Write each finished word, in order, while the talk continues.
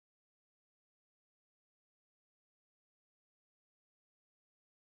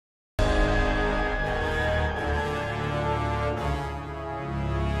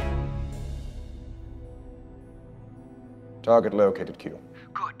Target located, Q.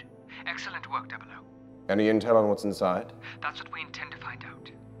 Good. Excellent work, 00. Any intel on what's inside? That's what we intend to find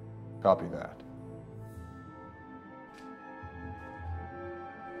out. Copy that.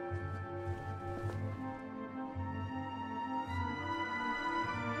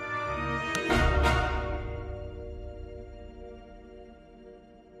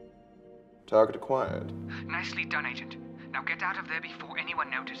 Target acquired. Nicely done, Agent. Now get out of there before anyone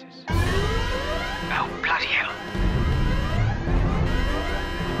notices. Oh, bloody hell.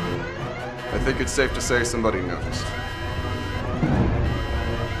 I think it's safe to say somebody noticed.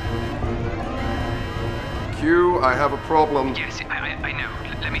 Q, I have a problem. Yes, I know.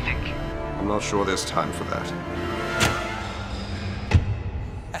 Let me think. I'm not sure there's time for that.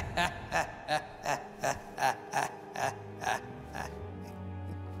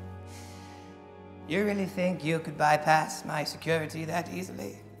 You really think you could bypass my security that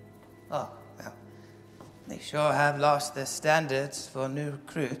easily? Oh, well, they sure have lost their standards for new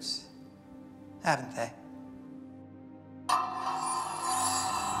recruits, haven't they?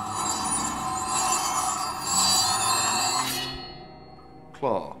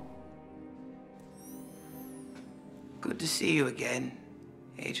 Claw. Good to see you again,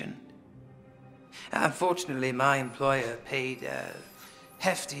 Agent. Unfortunately, my employer paid a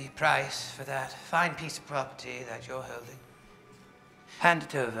hefty price for that fine piece of property that you're holding. Hand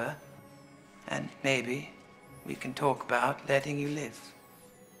it over, and maybe we can talk about letting you live.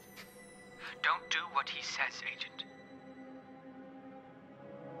 Don't do what he says, Agent.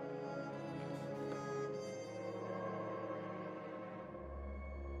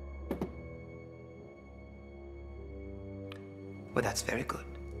 Well, that's very good.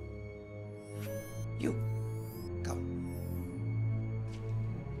 You, go.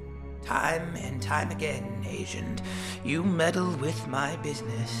 Time and time again, Agent, you meddle with my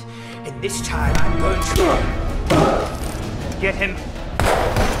business. And this time I'm going to... Get him.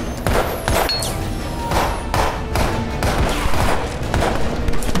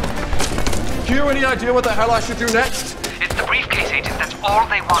 Q, any idea what the hell I should do next? It's the briefcase, Agent. That's all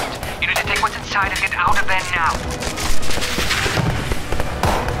they want. You need to take what's inside and get out of there now.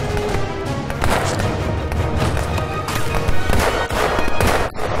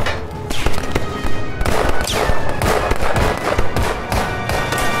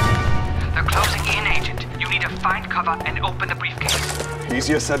 Find cover and open the briefcase.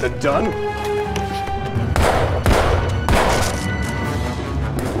 Easier said than done.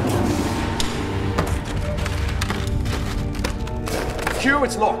 Q,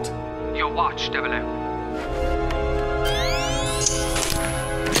 it's locked. Your watch, 00.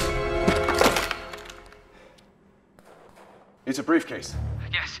 It's a briefcase.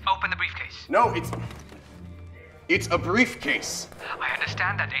 Yes, open the briefcase. No, it's a briefcase. I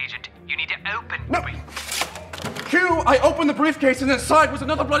understand that, Agent. You need to open No. the briefcase. Q, I opened the briefcase and inside was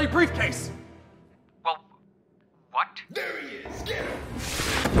another bloody briefcase. Well, what? There he is. Get him.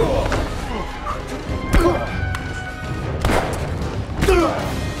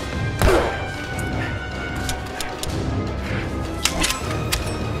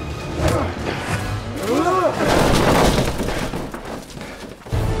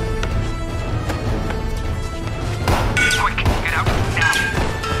 Quick, get out now.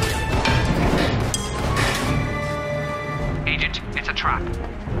 Agent, it's a trap.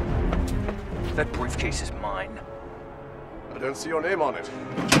 That briefcase is mine. I don't see your name on it.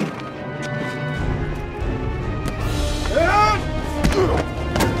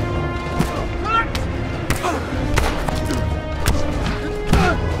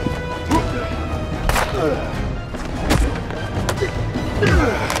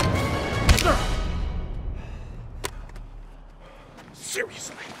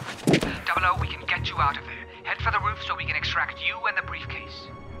 Seriously. 00, we can get you out of there. Head for the roof so we can extract you and the briefcase.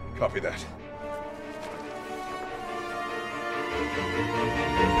 Copy that.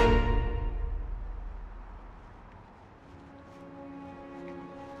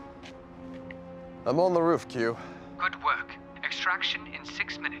 I'm on the roof, Q. Good work. Extraction in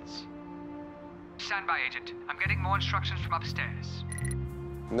 6 minutes. Stand by, Agent. I'm getting more instructions from upstairs.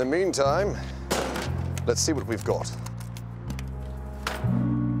 In the meantime, let's see what we've got.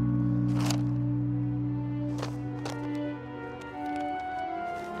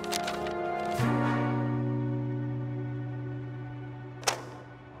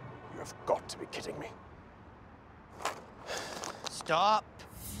 You have got to be kidding me. Stop.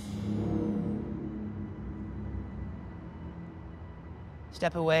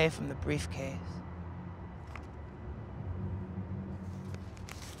 Step away from the briefcase.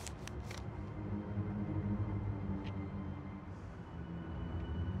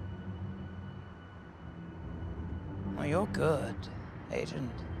 Are you good,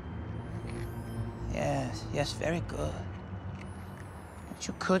 Agent. Yes, very good. But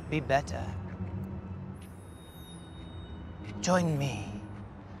you could be better. Join me.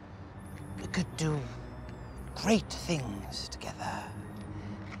 We could do great things together.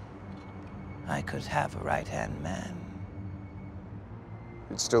 I could have a right-hand man.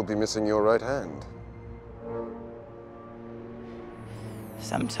 You'd still be missing your right hand.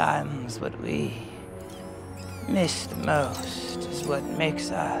 Sometimes what we miss the most is what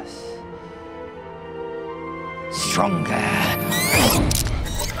makes us stronger.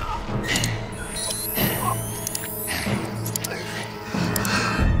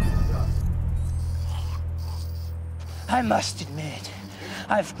 I must admit,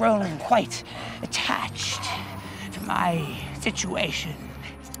 I've grown quite attached to my situation.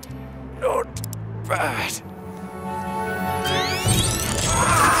 Not bad.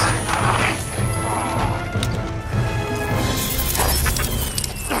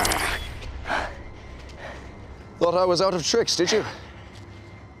 Thought I was out of tricks, did you?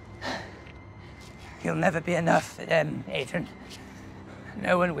 You'll never be enough for them, Adrian.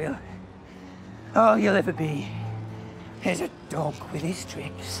 No one will. All you'll ever be is a dog with his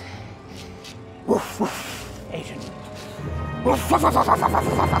tricks. Woof, woof, Adrian. Woof, woof, woof, woof, woof,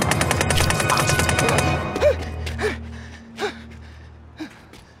 woof, woof.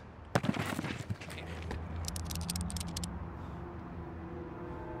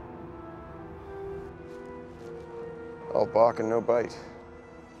 All bark and no bite.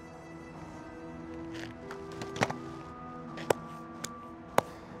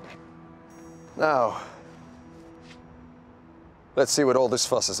 Now, let's see what all this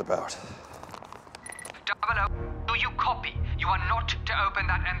fuss is about. 00, do you copy? You are not to open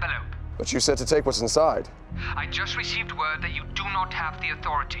that envelope. But you said to take what's inside. I just received word that you do not have the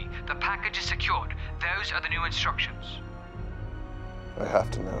authority. The package is secured. Those are the new instructions. I have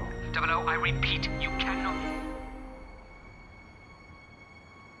to know. 00, I repeat, you cannot...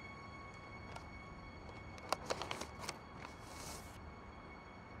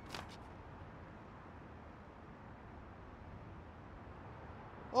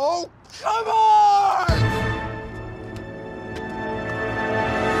 Oh, come on!